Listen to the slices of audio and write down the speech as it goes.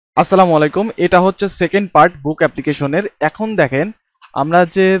আসসালামু আলাইকুম। এটা হচ্ছে সেকেন্ড পার্ট বুক অ্যাপ্লিকেশনের। এখন দেখেন আমরা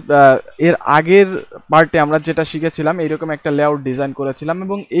যে এর আগের পার্টে আমরা যেটা শিখেছিলাম এইরকম একটা লেআউট ডিজাইন করেছিলাম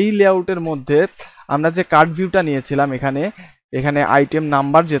এবং এই লেআউটের মধ্যে আমরা যে কার্ড ভিউটা নিয়েছিলাম এখানে এখানে আইটেম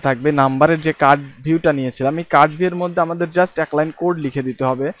নাম্বার যে থাকবে নাম্বারের যে কার্ড ভিউটা নিয়েছিলাম এই কার্ড ভিউয়ের মধ্যে আমাদের জাস্ট এক লাইন কোড লিখে দিতে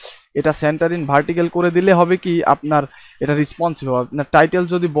হবে। এটা সেন্টার ইন ভার্টিক্যাল করে দিলে হবে কি আপনার এটা রেসপন্সিভ হবে। আপনার টাইটেল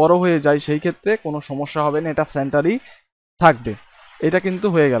যদি বড় হয়ে যায় সেই ক্ষেত্রে কোনো সমস্যা হবে না, এটা সেন্টারই থাকবে। এটা কিন্তু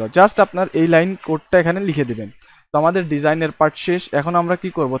হয়ে গেল, জাস্ট আপনার এই লাইন কোডটা এখানে লিখে দিবেন। তো আমাদের ডিজাইনের পার্ট শেষ। এখন আমরা কি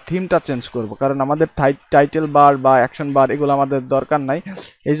করব, থিমটা চেঞ্জ করব, কারণ আমাদের টাইটেল বার বা অ্যাকশন বার এগুলো আমাদের দরকার নাই।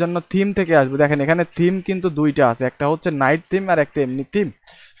 এই জন্য থিম থেকে আসবে। দেখেন এখানে থিম কিন্তু দুইটা আছে, একটা হচ্ছে নাইট থিম আর একটা এমনি থিম।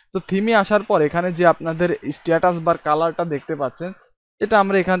 তো থিমে আসার পর এখানে যে আপনাদের স্ট্যাটাস বার কালারটা দেখতে পাচ্ছেন, এটা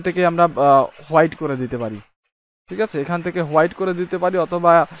আমরা এখান থেকে আমরা হোয়াইট করে দিতে পারি। ঠিক আছে, এখান থেকে হোয়াইট করে দিতে পারি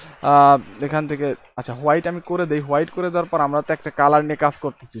অথবা এখান থেকে আচ্ছা হোয়াইট আমি করে দেই। হোয়াইট করে দেওয়ার পর আমরা তো একটা কালার নিয়ে কাজ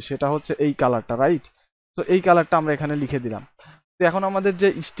করতেছি, সেটা হচ্ছে এই কালারটা, রাইট? তো এই কালারটা আমরা এখানে লিখে দিলাম। তো এখন আমাদের যে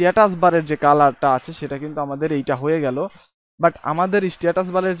স্ট্যাটাস বারের যে কালারটা আছে সেটা কিন্তু আমাদের এইটা হয়ে গেল। বাট আমাদের স্ট্যাটাস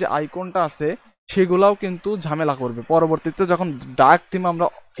বারের যে আইকনটা আছে সেগুলাও কিন্তু ঝামেলা করবে পরবর্তীতে যখন ডার্ক থিম আমরা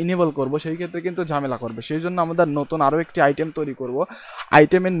ইনেবল করব, সেই ক্ষেত্রে কিন্তু ঝামেলা করবে। সেই জন্য আমাদের নতুন আরও একটি আইটেম তৈরি করব।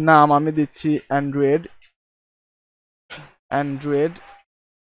 আইটেমের নাম আমি দিচ্ছি Android Android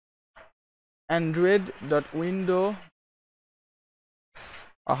Android dot window.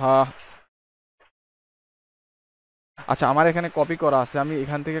 আহা, আচ্ছা আমার এখানে কপি করা আছে, আমি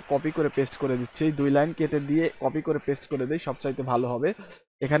এখান থেকে কপি করে পেস্ট করে দিচ্ছি। এই দুই লাইন কেটে দিয়ে কপি করে পেস্ট করে দিই, সবচাইতে ভালো হবে।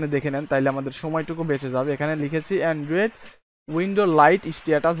 এখানে দেখে নেন, তাইলে আমাদের সময়টুকু বেঁচে যাবে। এখানে লিখেছি Android window light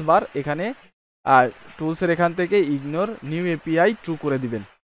status bar, এখানে আর টুলসের এখান থেকে ইগনোর নিউ এপিআই ট্রু করে দিবেন।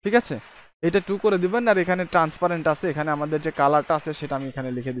 ঠিক আছে, এটা ট্রু করে দিবেন। আর এখানে ট্রান্সপারেন্ট আছে, এখানে আমাদের যে কালারটা আছে সেটা আমি এখানে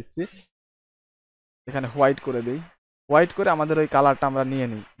লিখে দিচ্ছি। এখানে হোয়াইট করে দিই। হোয়াইট করে আমাদের ওই কালারটা আমরা নিয়ে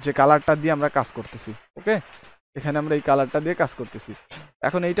নিই, যে কালারটা দিয়ে আমরা কাজ করতেছি। ওকে, এখানে আমরা এই কালারটা দিয়ে কাজ করতেছি।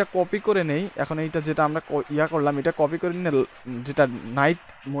 এখন এইটা কপি করে নেই। এখন এইটা যেটা আমরা করলাম এটা কপি করে নিয়ে যেটা নাইট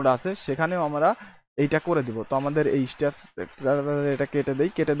মোড আছে সেখানেও আমরা এইটা করে দিব। তো আমাদের এই স্টার এটা কেটে দেই।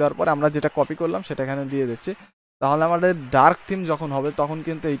 কেটে দেওয়ার পর আমরা যেটা কপি করলাম সেটা এখানে দিয়ে দিচ্ছি। তাহলে আমাদের ডার্ক থিম যখন হবে তখন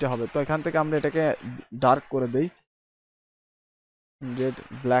কিন্তু এইটা হবে। তো এখান থেকে আমরা এটাকে ডার্ক করে দেই, রেড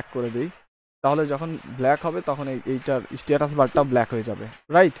ব্ল্যাক করে দিই। তাহলে যখন ব্ল্যাক হবে তখন এইটার স্ট্যাটাস বারটাও ব্ল্যাক হয়ে যাবে,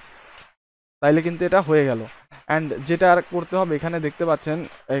 রাইট? তাইলে কিন্তু এটা হয়ে গেল। অ্যান্ড যেটা আর করতে হবে, এখানে দেখতে পাচ্ছেন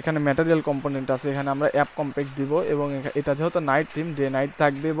এখানে ম্যাটেরিয়াল কম্পোনেন্ট আছে, এখানে আমরা অ্যাপ কম্প্যাক্ট দিব এবং এটা যেহেতু নাইট থিম, ডে নাইট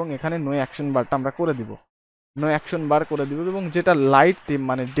থাকবে এবং এখানে নো অ্যাকশন বারটা আমরা করে দিব। নো অ্যাকশন বার করে দিব এবং যেটা লাইট থিম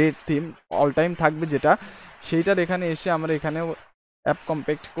মানে ডে থিম অল টাইম থাকবে যেটা, সেইটার এখানে এসে আমরা এখানেও অ্যাপ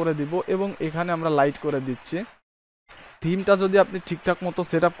কম্প্যাক্ট করে দিব এবং এখানে আমরা লাইট করে দিচ্ছি। থিমটা যদি আপনি ঠিকঠাক মতো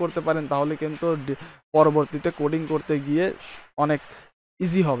সেট আপ করতে পারেন তাহলে কিন্তু পরবর্তীতে কোডিং করতে গিয়ে অনেক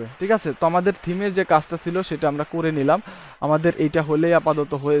ইজি হবে। ঠিক আছে, তো আমাদের থিমের যে কাজটা ছিল সেটা আমরা করে নিলাম। আমাদের এইটা হলেই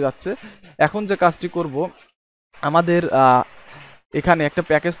আপাতত হয়ে যাচ্ছে। এখন যে কাজটি করব, আমাদের এখানে একটা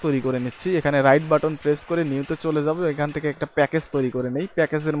প্যাকেজ তৈরি করে নিচ্ছি। এখানে রাইট বাটন প্রেস করে নিউতে চলে যাব, এখান থেকে একটা প্যাকেজ তৈরি করে নেই।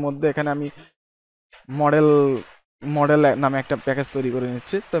 প্যাকেজের মধ্যে এখানে আমি মডেল মডেল নামে একটা প্যাকেজ তৈরি করে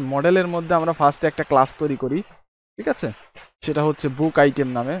নিচ্ছি। তো মডেলের মধ্যে আমরা ফার্স্টে একটা ক্লাস তৈরি করি। ঠিক আছে, সেটা হচ্ছে বুক আইটেম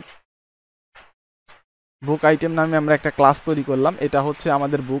নামে। বুক আইটেম নামে আমরা একটা ক্লাস তৈরি করলাম। এটা হচ্ছে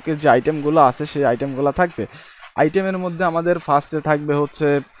আমাদের বুকের যে আইটেমগুলো আছে সেই আইটেমগুলো থাকবে। আইটেমের মধ্যে আমাদের ফার্স্টে থাকবে হচ্ছে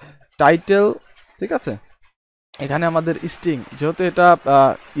টাইটেল। ঠিক আছে, এখানে আমাদের স্ট্রিং, যেহেতু এটা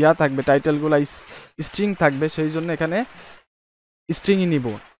ইয়া থাকবে টাইটেলগুলো স্ট্রিং থাকবে সেই জন্য এখানে স্ট্রিংই নিব।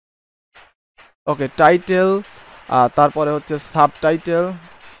 ওকে, টাইটেল, তারপরে হচ্ছে সাবটাইটেল,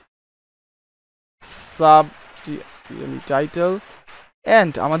 সাব টাইটেল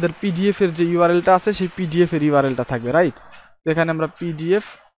অ্যান্ড আমাদের পিডিএফ এর যে ইউআরএলটা আছে সেই পিডিএফ এর ইউআরএলটা থাকবে, রাইট? তো এখানে আমরা পিডিএফ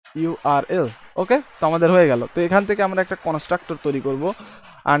ইউআরএল। ওকে, তো আমাদের হয়ে গেল। তো এখান থেকে আমরা একটা কনস্ট্রাক্টর তৈরি করব।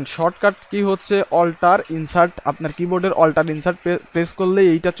 অ্যান্ড শর্টকাট কি হচ্ছে অল্টার ইনসার্ট, আপনার কিবোর্ডের অল্টার ইনসার্ট প্রেস করলেই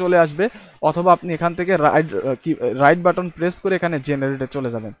এইটা চলে আসবে, অথবা আপনি এখান থেকে রাইট বাটন প্রেস করে এখানে জেনারেটে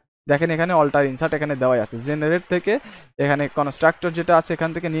চলে যাবেন। দেখেন এখানে অল্টার ইনসার্ট এখানে দেওয়াই আছে। জেনারেট থেকে এখানে কনস্ট্রাক্টর যেটা আছে এখান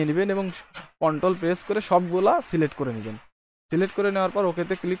থেকে নিয়ে নেবেন এবং কন্ট্রোল প্রেস করে সবগুলা সিলেক্ট করে নেবেন। সিলেক্ট করে নেওয়ার পর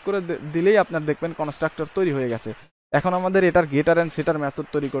ওকেতে ক্লিক করে দিলেই আপনার দেখবেন কনস্ট্রাক্টর তৈরি হয়ে গেছে। এখন আমাদের এটার গেটার অ্যান্ড সেটার মেথড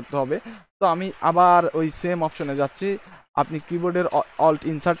তৈরি করতে হবে। তো আমি আবার ওই সেম অপশনে যাচ্ছি। আপনি কিবোর্ডের অল্ট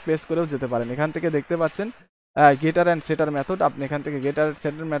ইনসার্ট প্রেস করেও যেতে পারেন। এখান থেকে দেখতে পাচ্ছেন গেটার অ্যান্ড সেটার মেথড। আপনি এখান থেকে গেটার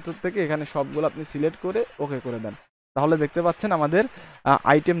সেটার মেথড থেকে এখানে সবগুলো আপনি সিলেক্ট করে ওকে করে দেন। তাহলে দেখতে পাচ্ছেন আমাদের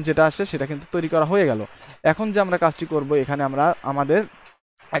আইটেম যেটা আসে সেটা কিন্তু তৈরি করা হয়ে গেল। এখন যে আমরা কাজটি করব, এখানে আমরা আমাদের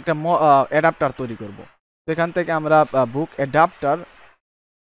একটা অ্যাডাপ্টার তৈরি করব। সেখান থেকে আমরা বুক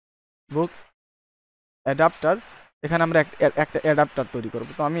অ্যাডাপ্টার এখানে আমরা একটা অ্যাডাপ্টার তৈরি করব।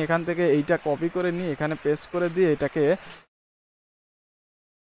 তো আমি এখান থেকে এইটা কপি করে নিয়ে এখানে পেস্ট করে দিয়ে এটাকে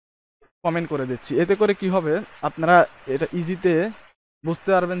কমেন্ট করে দিচ্ছি। এতে করে কি হবে, আপনারা এটা ইজিতে বুঝতে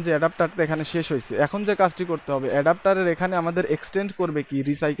পারবেন যে অ্যাডাপ্টারটা এখানে শেষ হয়েছে। এখন যে কাজটি করতে হবে, অ্যাডাপ্টারের এখানে আমাদের এক্সটেন্ড করবে কি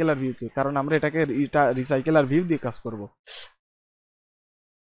রিসাইকেলার ভিউকে, কারণ আমরা এটাকে রিসাইকেলার ভিউ দিয়ে কাজ করব।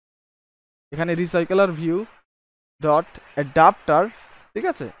 এখানে রিসাইকেলার ভিউ ডট অ্যাডাপ্টার, ঠিক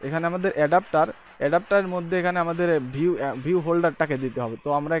আছে, এখানে আমাদের অ্যাডাপ্টারের মধ্যে এখানে আমাদের ভিউ হোল্ডারটাকে দিতে হবে। তো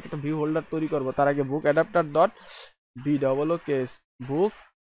আমরা একটা ভিউ হোল্ডার তৈরি করব, তার আগে বুক adapter dot B double O case বুক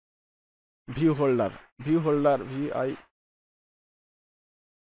ভিউ হোল্ডার ভিআই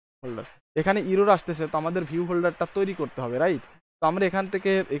হোল্ডার। এখানে ইরোর আসতেছে, তো আমাদের ভিউ হোল্ডারটা তৈরি করতে হবে, রাইট। তো আমরা এখান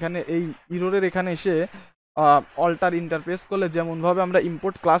থেকে এখানে এই ইরোরের এখানে এসে অল্টার ইন্টারফেস করলে যেমনভাবে আমরা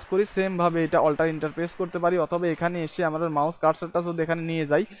ইম্পোর্ট ক্লাস করি সেম ভাবে এটা অল্টার ইন্টারফেস করতে পারি, অথবা এখানে এসে আমাদের মাউস কার্সারটা যদি এখানে নিয়ে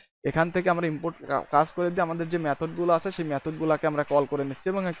যাই, এখান থেকে আমরা ইম্পোর্ট কাজ করে দিয়ে আমাদের যে মেথডগুলো আছে সেই মেথডগুলোকে আমরা কল করে নিচ্ছি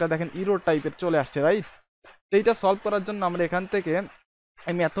এবং একটা দেখেন ইরোর টাইপের চলে আসছে, রাইট। তো এইটা সলভ করার জন্য আমরা এখান থেকে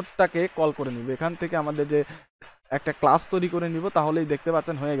এই মেথডটাকে কল করে নিব, এখান থেকে আমাদের যে একটা ক্লাস তৈরি করে নিব, তাহলেই দেখতে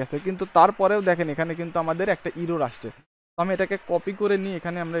পাচ্ছেন হয়ে গেছে। কিন্তু তারপরেও দেখেন এখানে কিন্তু আমাদের একটা ইরর আসছে। তো আমি এটাকে কপি করে নিই,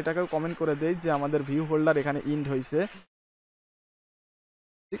 এখানে আমরা এটাকে কমেন্ট করে দেই যে আমাদের ভিউ হোল্ডার এখানে ইন্ড হয়েছে,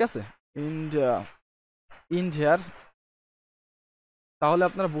 ঠিক আছে, ইন্ড ইন্ড হেয়ার। তাহলে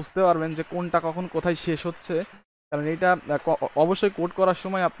আপনারা বুঝতে পারবেন যে কোনটা কখন কোথায় শেষ হচ্ছে, কারণ এইটা অবশ্যই কোড করার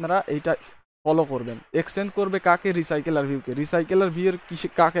সময় আপনারা এইটা ফলো করবেন। এক্সটেন্ড করবে কাকে, রিসাইকেলার ভিউকে। রিসাইকেলার ভিউর কিসে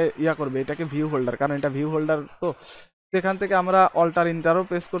কাকে ইয়া করবে, এটাকে ভিউ হোল্ডার, কারণ এটা ভিউ হোল্ডার। তো এখান থেকে আমরা অল্টার ইন্টারও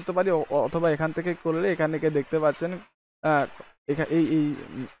প্রেস করতে পারি, অথবা এখান থেকে করলে এখানে দেখতে পাচ্ছেন এই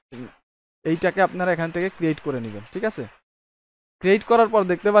এইটাকে আপনারা এখান থেকে ক্রিয়েট করে নেবেন, ঠিক আছে। ক্রিয়েট করার পর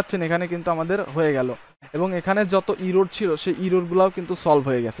দেখতে পাচ্ছেন এখানে কিন্তু আমাদের হয়ে গেল, এবং এখানে যত ইরোর ছিল সেই ইরোরগুলোও কিন্তু সলভ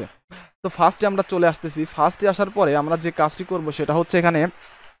হয়ে গেছে। তো ফার্স্টে আমরা চলে আসতেছি, ফার্স্টে আসার পরে আমরা যে কাজটি করব সেটা হচ্ছে এখানে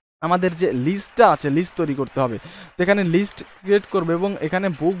আমাদের যে লিস্টটা আছে লিস্ট তৈরি করতে হবে। তো এখানে লিস্ট ক্রিয়েট করবো এবং এখানে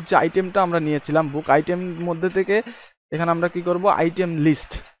বুক যে আইটেমটা আমরা নিয়েছিলাম বুক আইটেম মধ্যে থেকে এখানে আমরা কি করব, আইটেম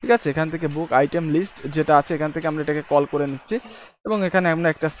লিস্ট, ঠিক আছে। এখান থেকে বুক আইটেম লিস্ট যেটা আছে এখান থেকে আমরা এটাকে কল করে নিচ্ছি এবং এখানে আমরা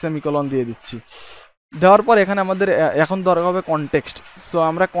একটা সেমিকোলন দিয়ে দিচ্ছি। দেওয়ার পর এখানে আমাদের এখন দরকার হবে কনটেক্সট। সো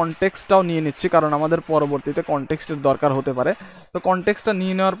আমরা কনটেক্সটটাও নিয়ে নিচ্ছি, কারণ আমাদের পরবর্তীতে কনটেক্সটের দরকার হতে পারে। তো কনটেক্সটটা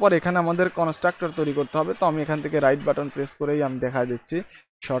নিয়ে নেওয়ার পর এখানে আমাদের কনস্ট্রাক্টর তৈরি করতে হবে। তো আমি এখান থেকে রাইট বাটন প্রেস করেই আমি দেখা দিচ্ছি,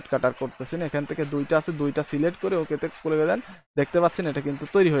 শর্টকাট আর করতেছি না। এখান থেকে দুইটা আছে, দুইটা সিলেক্ট করে ওকেতে করে দেন, দেখতে পাচ্ছেন এটা কিন্তু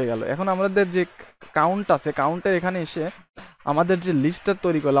তৈরি হয়ে গেল। এখন আমাদের যে কাউন্ট আছে কাউন্টের এখানে এসে আমাদের যে লিস্টটা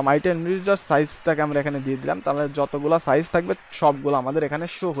তৈরি করলাম আইটেম লিস্টার সাইজটাকে আমরা এখানে দিয়ে দিলাম, তাহলে যতগুলো সাইজ থাকবে সবগুলো আমাদের এখানে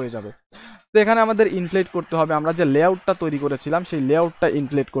শো হয়ে যাবে। তো এখানে আমাদের ইনফ্লেট করতে হবে, আমরা যে লেআউটটা তৈরি করেছিলাম সেই লেআউটটা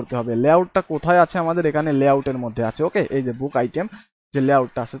ইনফ্লেট করতে হবে। লেআউটটা কোথায় আছে, আমাদের এখানে লেআউটের মধ্যে আছে, ওকে। এই যে বুক আইটেম যে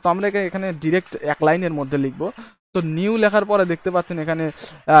লেআউটটা আছে, তো আমরা এখানে ডিরেক্ট এক লাইনের মধ্যে লিখবো। তো নিউ লেখার পরে দেখতে পাচ্ছেন এখানে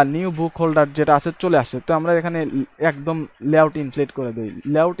নিউ বুক হোল্ডার যেটা আছে চলে আসে। তো আমরা এখানে একদম লেআউট ইনফ্লেট করে দিই,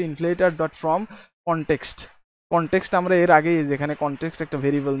 layout inflator dot from context. Context আমরা এর আগেই যেখানে কনটেক্সট একটা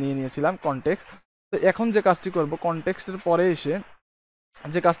ভেরিয়েবল নিয়ে নিয়েছিলাম কনটেক্সট। তো এখন যে কাজটি করব, কনটেক্সটের পরে এসে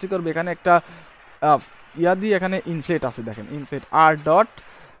যে কাজটি করবে এখানে একটা ইয়া দিয়ে এখানে ইনফ্লেট আছে, দেখেন ইনফ্লেট আর ডট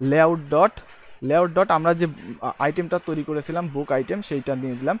লেআউট ডট আমরা যে আইটেমটা তৈরি করেছিলাম বুক আইটেম সেইটা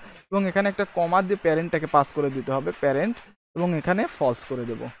নিয়ে দিলাম, এবং এখানে একটা কমা দিয়ে প্যারেন্টটাকে পাস করে দিতে হবে, প্যারেন্ট, এবং এখানে ফলস করে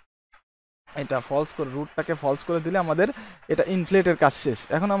দেব। এটা ফলস করে রুটটাকে ফলস করে দিলে আমাদের এটা ইনফ্লেটের কাজ শেষ।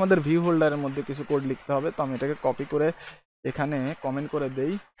 এখন আমাদের ভিউ হোল্ডারের মধ্যে কিছু কোড লিখতে হবে। তো আমি এটাকে কপি করে এখানে কমেন্ট করে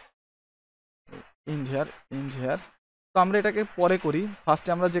দেই, ইন হেয়ার। তো আমরা এটাকে পরে করি, ফার্স্টে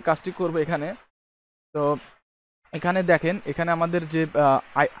আমরা যে কাজটি করব এখানে, তো এখানে দেখেন এখানে আমাদের যে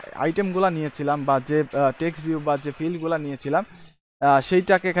আইটেমগুলো নিয়েছিলাম বা যে টেক্সট ভিউ বা যে ফিল্ডগুলো নিয়েছিলাম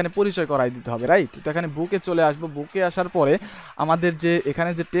সেইটাকে এখানে পরিচয় করাই দিতে হবে, রাইট। তো এখানে বুকে চলে আসবো, বুকে আসার পরে আমাদের যে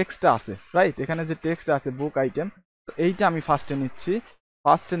এখানে যে টেক্সটটা আছে, রাইট, এখানে যে টেক্সটটা আছে বুক আইটেম, তো এইটা আমি ফার্স্টে নিচ্ছি।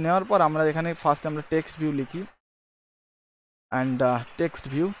 ফার্স্টে নেওয়ার পর আমরা এখানে ফার্স্টে আমরা টেক্সট ভিউ লিখি, and text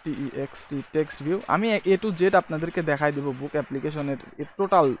view text view আমি এ টু জেড আপনাদেরকে দেখাই দেবো, বুক অ্যাপ্লিকেশনের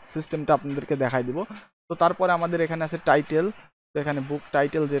টোটাল সিস্টেমটা আপনাদেরকে দেখাই দেবো। তো তারপরে আমাদের এখানে আছে টাইটেল, তো এখানে বুক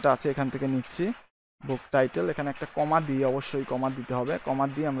টাইটেল যেটা আছে এখান থেকে নিচ্ছি, বুক টাইটেল, এখানে একটা কমা দিয়ে অবশ্যই কমা দিতে হবে, কমা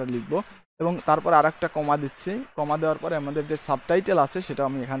দিয়ে আমরা লিখবো, এবং তারপর আর একটা কমা দিচ্ছি। কমা দেওয়ার পরে আমাদের যে সাবটাইটেল আছে সেটা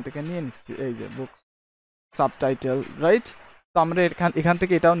আমি এখান থেকে নিয়ে নিচ্ছি, এই যে বুক সাবটাইটেল, রাইট। তো আমরা এখান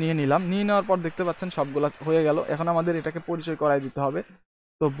থেকে এটাও নিয়ে নিলাম, নিয়ে নেওয়ার পর দেখতে পাচ্ছেন সবগুলো হয়ে গেল। এখন আমাদের এটাকে পরিচয় করাই দিতে হবে।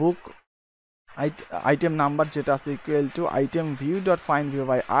 তো বুক আইটেম নাম্বার যেটা আছে equal to item view dot find view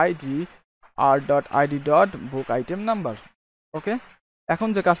by ID R dot ID dot book item number, ওকে। এখন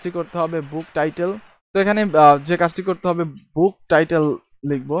যে কাজটি করতে হবে বুক টাইটেল, তো এখানে যে কাজটি করতে হবে বুক টাইটেল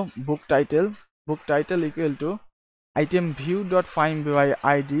লিখবো, book title equal to item view dot find by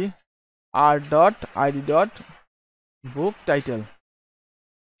ID R dot ID dot book title,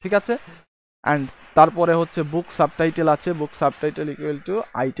 ঠিক আছে। অ্যান্ড তারপরে হচ্ছে বুক সাবটাইটেল আছে, বুক subtitle equal to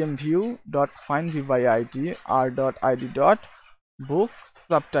item view dot find by ID R dot ID dot book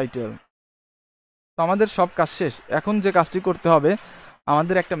subtitle. তো আমাদের সব কাজ শেষ। এখন যে কাজটি করতে হবে,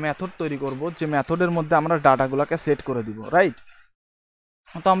 আমাদের একটা মেথড তৈরি করব, যে মেথডের মধ্যে আমরা ডাটাগুলোকে সেট করে দিব, রাইট।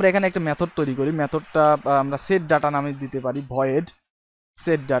 তো আমরা এখানে একটা মেথড তৈরি করি, মেথডটা আমরা সেট ডাটা নামে দিতে পারি, void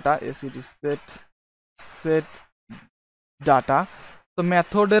set data, এসিটি set set data. তো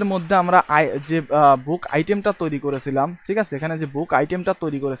মেথডের মধ্যে আমরা যে বুক আইটেমটা তৈরি করেছিলাম, ঠিক আছে, এখানে যে বুক আইটেমটা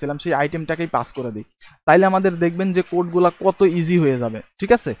তৈরি করেছিলাম সেই আইটেমটাকেই পাস করে দিই, তাইলে আমাদের দেখবেন যে কোডগুলা কত ইজি হয়ে যাবে,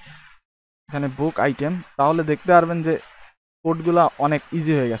 ঠিক আছে। এখানে বুক আইটেম, তাহলে দেখতে পারবেন যে কোডগুলা অনেক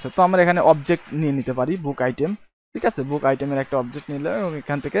ইজি হয়ে গেছে। তো আমরা এখানে অবজেক্ট নিয়ে নিতে পারি বুক আইটেম, ঠিক আছে। বুক আইটেমের একটা অবজেক্ট নিলে এবং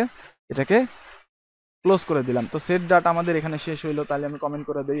এখান থেকে এটাকে ক্লোজ করে দিলাম। তো সেট ডাটা আমাদের এখানে শেষ হইলো, তাহলে আমি কমেন্ট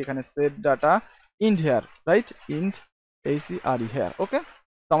করে দিই এখানে set data int hair, right, int ACRE hair, ওকে।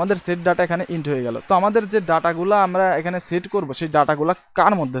 তো আমাদের সেট ডাটা এখানে ইন্ট হয়ে গেল। তো আমাদের যে ডাটাগুলো আমরা এখানে সেট করব, সেই ডাটাগুলো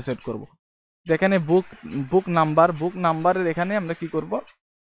কার মধ্যে সেট করব, এখানে বুক নাম্বারের এখানে আমরা কি করব,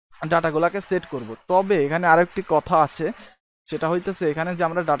 ডাটাগুলোকে সেট করব। তবে এখানে আরেকটি কথা আছে, সেটা হইতেছে এখানে যে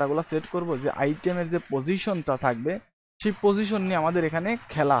আমরা ডাটাগুলো সেট করব, যে আইটেমের যে পজিশনটা থাকবে সেই পজিশন নিয়ে আমাদের এখানে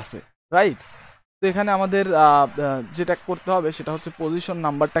খেলা আছে, রাইট। তো এখানে আমাদের যেটা করতে হবে সেটা হচ্ছে পজিশন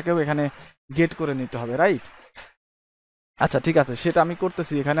নাম্বারটাকেও এখানে গেট করে নিতে হবে, রাইট। আচ্ছা ঠিক আছে, সেটা আমি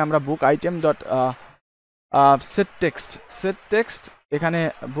করতেছি। এখানে আমরা বুক আইটেম ডট সেট টেক্সট এখানে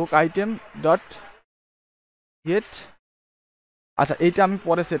বুক আইটেম ডট গেট, আচ্ছা এইটা আমি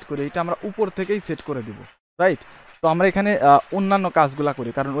পরে সেট করি, এটা আমরা উপর থেকেই সেট করে দিব, রাইট। তো আমরা এখানে অন্যান্য কাজগুলা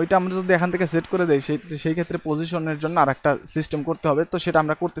করি, কারণ ওইটা আমরা যদি এখান থেকে সেট করে দেই সেই ক্ষেত্রে পজিশনের জন্য আর একটা সিস্টেম করতে হবে। তো সেটা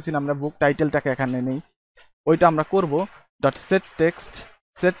আমরা করতেছি না, আমরা বুক টাইটেলটাকে এখানে নেই, ওইটা আমরা করব। Dot set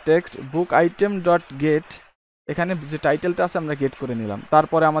text book item dot gate, এখানে যে টাইটেলটা আছে আমরা গেট করে নিলাম।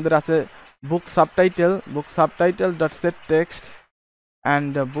 তারপরে আমাদের আছে বুক subtitle dot set text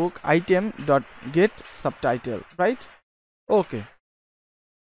and book item dot gate subtitle, right, ওকে।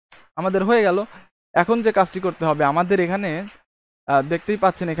 আমাদের হয়ে গেল। এখন যে কাজটি করতে হবে, আমাদের এখানে দেখতেই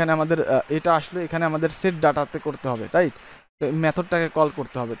পাচ্ছেন এখানে আমাদের এটা আসলে এখানে আমাদের সেট ডাটাতে করতে হবে, রাইট। তো মেথডটাকে কল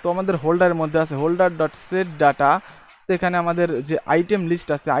করতে হবে। তো আমাদের হোল্ডারের মধ্যে আছে হোল্ডার ডট সেট ডাটা, তো এখানে আমাদের যে আইটেম লিস্ট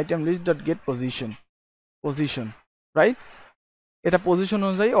আছে item list dot gate position, right. এটা পজিশন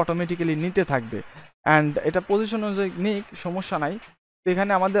অনুযায়ী অটোমেটিক্যালি নিতে থাকবে, অ্যান্ড এটা পজিশন অনুযায়ী নিক, সমস্যা নাই। তো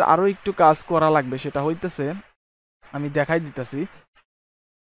এখানে আমাদের আরও একটু কাজ করা লাগবে, সেটা হইতেছে আমি দেখাই দিতেছি।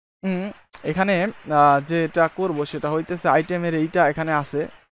 এখানে যেটা করব সেটা হইতেছে আইটেমের এইটা এখানে আছে,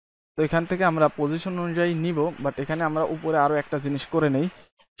 তো এখান থেকে আমরা পজিশন অনুযায়ী নিব, বাট এখানে আমরা উপরে আরও একটা জিনিস করে নেই,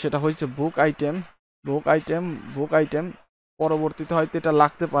 সেটা হচ্ছে বুক আইটেম পরবর্তীতে হয়তো এটা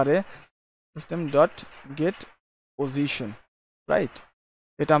লাগতে পারে system dot gate position, right.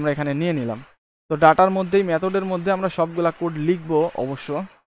 এটা আমরা এখানে নিয়ে নিলাম। তো ডাটার মধ্যেই মেথডের মধ্যে আমরা সবগুলা কোড লিখবো অবশ্য,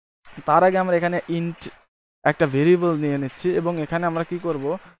 তার আগে আমরা এখানে ইন্ট একটা ভেরিয়েবল নিয়ে নিচ্ছি, এবং এখানে আমরা কি করব,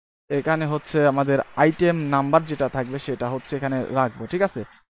 এখানে হচ্ছে আমাদের আইটেম নাম্বার যেটা থাকবে সেটা হচ্ছে এখানে রাখবো, ঠিক আছে।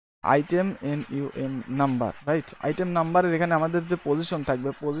 Item number, right. আইটেম নাম্বারের এখানে আমাদের যে পজিশন থাকবে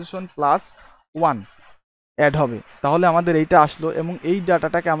পজিশন +1 অ্যাড হবে, তাহলে আমাদের এইটা আসলো। এবং এই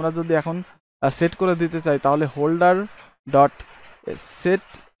ডাটাটাকে আমরা যদি এখন সেট করে দিতে চাই, তাহলে হোল্ডার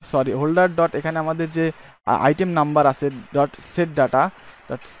ডট এখানে আমাদের যে আইটেম নাম্বার আছে ডট সেট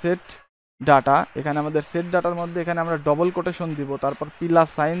ডাটা এখানে আমাদের সেট ডাটার মধ্যে এখানে আমরা ডবল কোটেশন দিব, তারপর প্লাস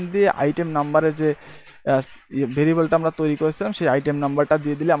সাইন দিয়ে আইটেম নাম্বারের যে ভেরিয়েবলটা আমরা তৈরি করেছিলাম সেই আইটেম নাম্বারটা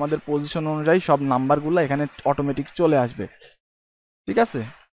দিয়ে দিলে আমাদের পজিশন অনুযায়ী সব নাম্বারগুলো এখানে অটোমেটিক চলে আসবে, ঠিক আছে।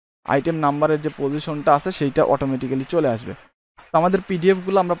 আইটেম নাম্বারের যে পজিশনটা আছে সেইটা অটোমেটিক্যালি চলে আসবে। তো আমাদের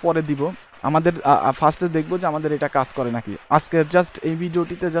পিডিএফগুলো আমরা পরে দিব, আমাদের ফার্স্টে দেখবো যে আমাদের এটা কাজ করে নাকি। আজকে জাস্ট এই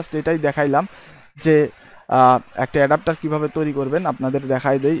ভিডিওটিতে জাস্ট এটাই দেখাইলাম যে একটা অ্যাডাপ্টার কিভাবে তৈরি করবেন, আপনাদের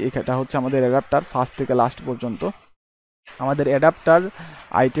দেখাই দেই। এটা হচ্ছে আমাদের অ্যাডাপ্টার ফার্স্ট থেকে লাস্ট পর্যন্ত। আমাদের অ্যাডাপ্টার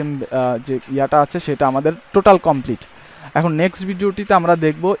আইটেম যে ইয়াটা আছে সেটা আমাদের টোটাল কমপ্লিট। এখন নেক্সট ভিডিওটিতে আমরা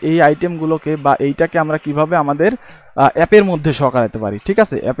দেখব এই আইটেমগুলোকে বা এইটাকে আমরা কিভাবে আমাদের অ্যাপের মধ্যে শো করাতে পারি, ঠিক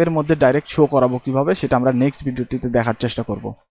আছে। অ্যাপের মধ্যে ডাইরেক্ট শো করাবো কিভাবে, সেটা আমরা নেক্সট ভিডিওটিতে দেখার চেষ্টা করব।